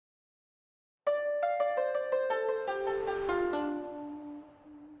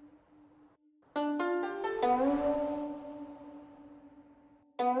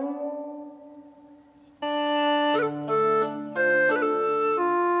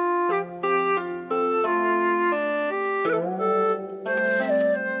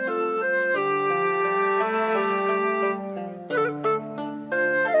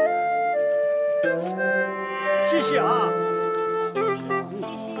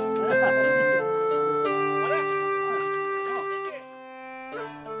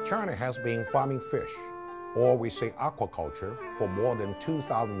China has been farming fish, or we say aquaculture, for more than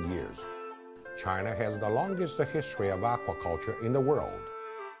 2,000 years. China has the longest history of aquaculture in the world.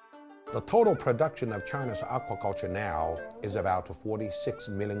 The total production of China's aquaculture now is about 46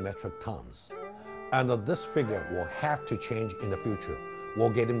 million metric tons. And this figure will have to change in the future. We're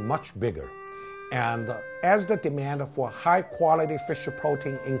getting much bigger. And as the demand for high-quality fish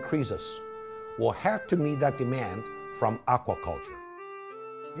protein increases, we'll have to meet that demand from aquaculture.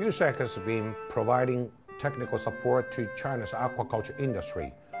 USEC has been providing technical support to China's aquaculture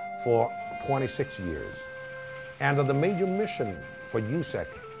industry for 26 years. And the major mission for USEC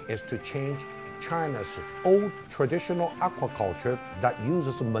is to change China's old traditional aquaculture that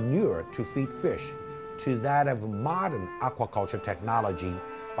uses manure to feed fish to that of modern aquaculture technology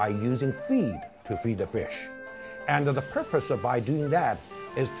by using feed to feed the fish. And the purpose by doing that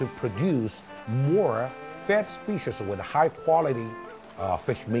is to produce more fed species with high quality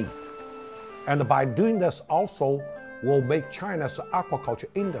fish meat. And by doing this also will make China's aquaculture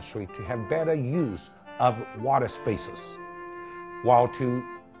industry to have better use of water spaces. While to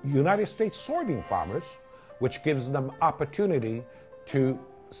United States soybean farmers, which gives them opportunity to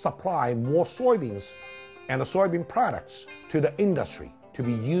supply more soybeans and the soybean products to the industry to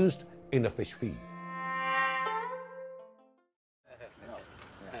be used in the fish feed.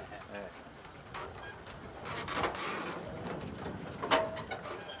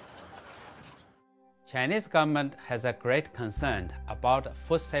 Chinese government has a great concern about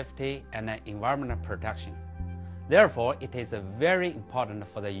food safety and environmental protection. Therefore, it is very important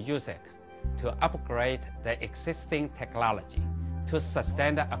for the USEC to upgrade the existing technology to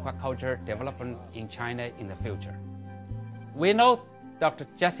sustain the aquaculture development in China in the future. We know Dr.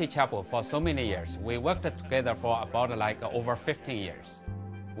 Jesse Chappell for so many years. We worked together for about over 15 years.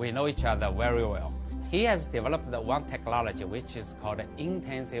 We know each other very well. He has developed one technology which is called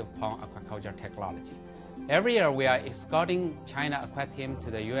intensive pond aquaculture technology. Every year we are escorting China Aqua team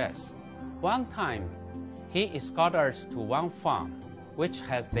to the US. One time, he escorted us to one farm which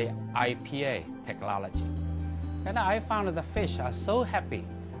has the IPA technology. And I found the fish are so happy.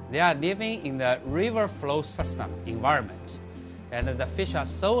 They are living in the river flow system environment. And the fish are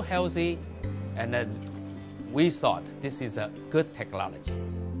so healthy, and we thought this is a good technology.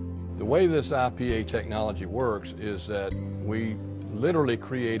 The way this IPA technology works is that we literally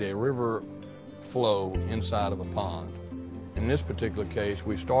create a river flow inside of a pond. In this particular case,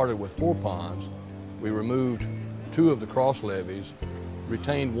 we started with 4 ponds. We removed 2 of the cross levees,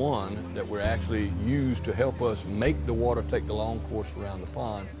 retained 1 that were actually used to help us make the water take the long course around the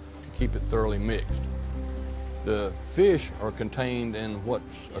pond to keep it thoroughly mixed. The fish are contained in what's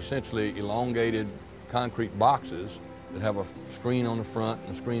essentially elongated concrete boxes that have a screen on the front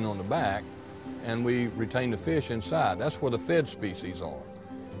and a screen on the back, and we retain the fish inside. That's where the fed species are.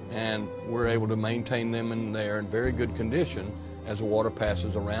 And we're able to maintain them in there in very good condition as the water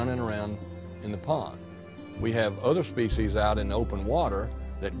passes around and around in the pond. We have other species out in open water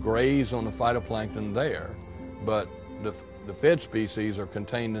that graze on the phytoplankton there, but the fed species are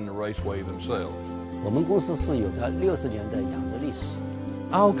contained in the raceway themselves.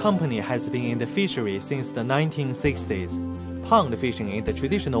 Our company has been in the fishery since the 1960s. Pond fishing in the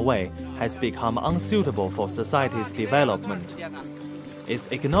traditional way has become unsuitable for society's development.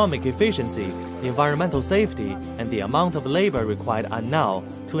 Its economic efficiency, environmental safety, and the amount of labor required are now,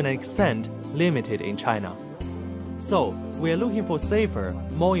 to an extent, limited in China. So, we are looking for safer,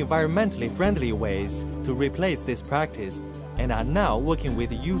 more environmentally friendly ways to replace this practice, and are now working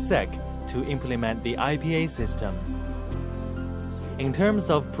with USEC to implement the IPA system. In terms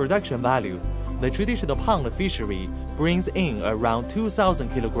of production value, the traditional pond fishery brings in around 2,000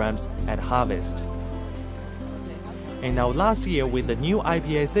 kilograms at harvest. And now last year with the new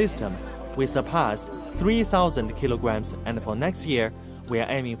IPA system, we surpassed 3,000 kilograms, and for next year, we are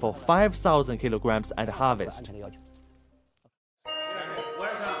aiming for 5,000 kilograms at harvest.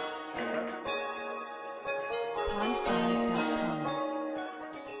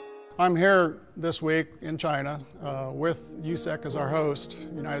 I'm here this week in China with USEC as our host,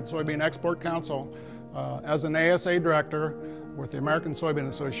 United Soybean Export Council, as an ASA director with the American Soybean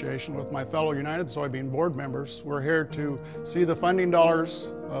Association with my fellow United Soybean board members. We're here to see the funding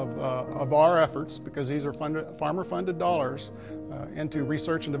dollars of our efforts, because these are farmer-funded dollars, into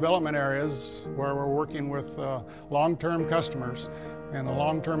research and development areas where we're working with long-term customers and a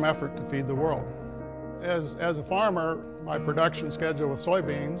long-term effort to feed the world. As a farmer, my production schedule with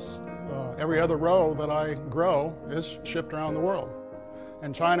soybeans, every other row that I grow is shipped around the world.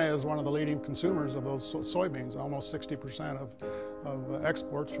 And China is one of the leading consumers of those soybeans. Almost 60% of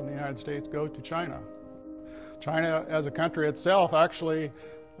exports from the United States go to China. China as a country itself actually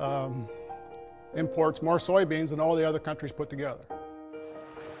imports more soybeans than all the other countries put together.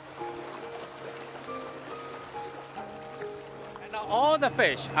 And all the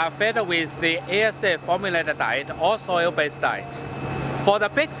fish are fed with the ASA formulated diet or soil-based diet. For the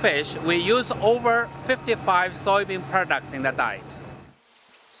big fish, we use over 55 soybean products in the diet.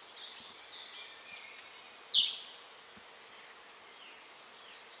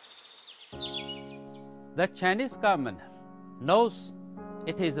 The Chinese government knows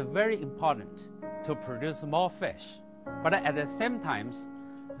it is very important to produce more fish, but at the same time,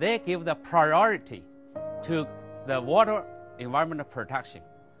 they give the priority to the water environment protection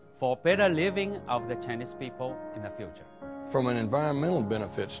for better living of the Chinese people in the future. From an environmental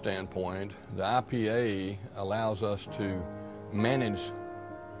benefit standpoint, the IPA allows us to manage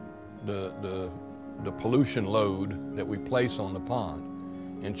the pollution load that we place on the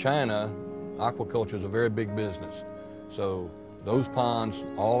pond. In China, aquaculture is a very big business. So those ponds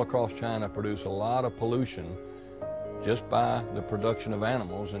all across China produce a lot of pollution just by the production of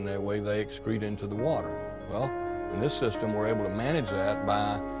animals and the way they excrete into the water. Well, in this system, we're able to manage that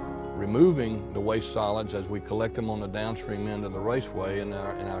by removing the waste solids as we collect them on the downstream end of the raceway in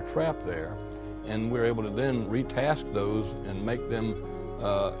our trap there. And we're able to then retask those and make them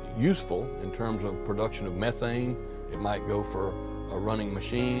useful in terms of production of methane. It might go for running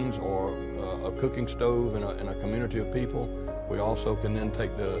machines or a cooking stove in a community of people. We also can then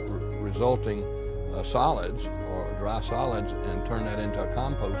take the resulting solids or dry solids and turn that into a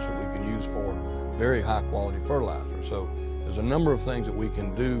compost that we can use for very high quality fertilizer. So there's a number of things that we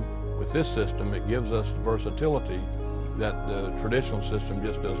can do with this system. It gives us versatility that the traditional system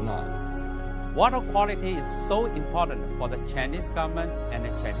just does not. Water quality is so important for the Chinese government and the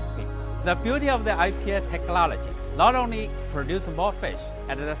Chinese people. The beauty of the IPA technology not only produce more fish,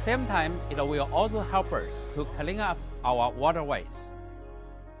 at the same time it will also help us to clean up our waterways.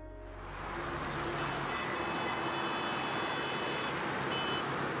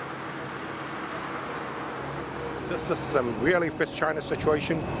 This system really fits China's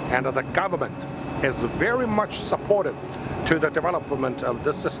situation, and the government is very much supportive to the development of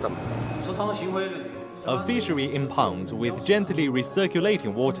this system. A fishery in ponds with gently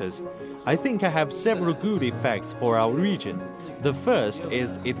recirculating waters, I think have several good effects for our region. The first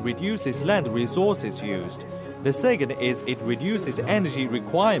is it reduces land resources used. The second is it reduces energy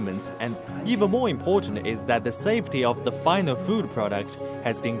requirements, and even more important is that the safety of the final food product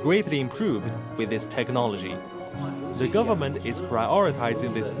has been greatly improved with this technology. The government is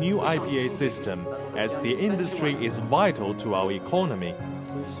prioritizing this new IPA system as the industry is vital to our economy.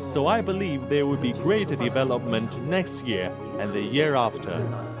 So I believe there will be greater development next year and the year after.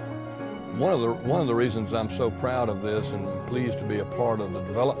 One of the reasons I'm so proud of this and pleased to be a part of the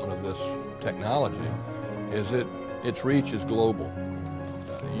development of this technology is that its reach is global.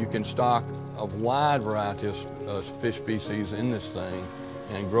 You can stock a wide variety of fish species in this thing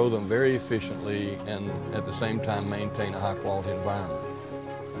and grow them very efficiently and at the same time maintain a high quality environment.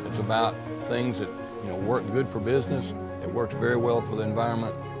 It's about things that work good for business, it works very well for the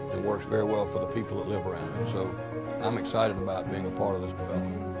environment, it works very well for the people that live around it. So I'm excited about being a part of this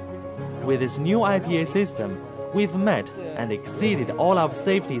development. With this new IPA system, we've met and exceeded all our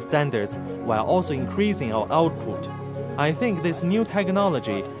safety standards while also increasing our output. I think this new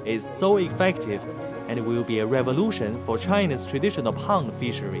technology is so effective and will be a revolution for China's traditional pond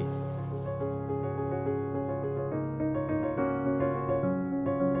fishery.